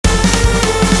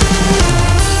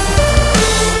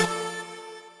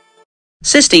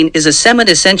Cysteine is a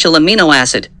semi-essential amino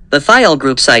acid. The thiol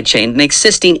group side chain makes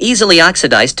cysteine easily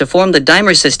oxidized to form the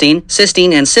dimer cysteine.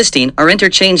 Cysteine and cysteine are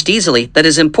interchanged easily, that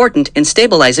is important in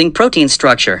stabilizing protein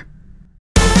structure.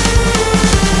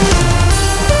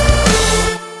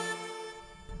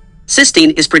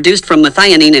 Cysteine is produced from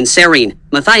methionine and serine.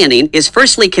 Methionine is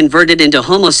firstly converted into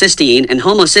homocysteine, and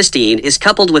homocysteine is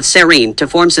coupled with serine to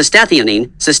form cystathionine.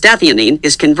 Cystathionine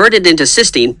is converted into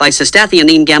cysteine by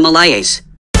cystathionine gamma lyase.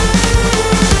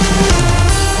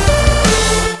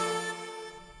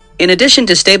 In addition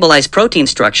to stabilize protein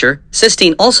structure,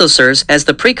 cysteine also serves as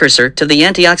the precursor to the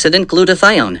antioxidant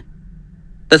glutathione.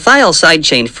 The thiol side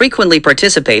chain frequently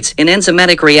participates in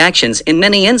enzymatic reactions in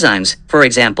many enzymes. For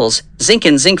examples, zinc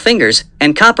in zinc fingers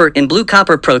and copper in blue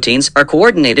copper proteins are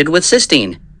coordinated with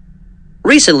cysteine.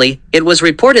 Recently, it was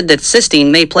reported that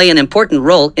cysteine may play an important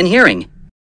role in hearing.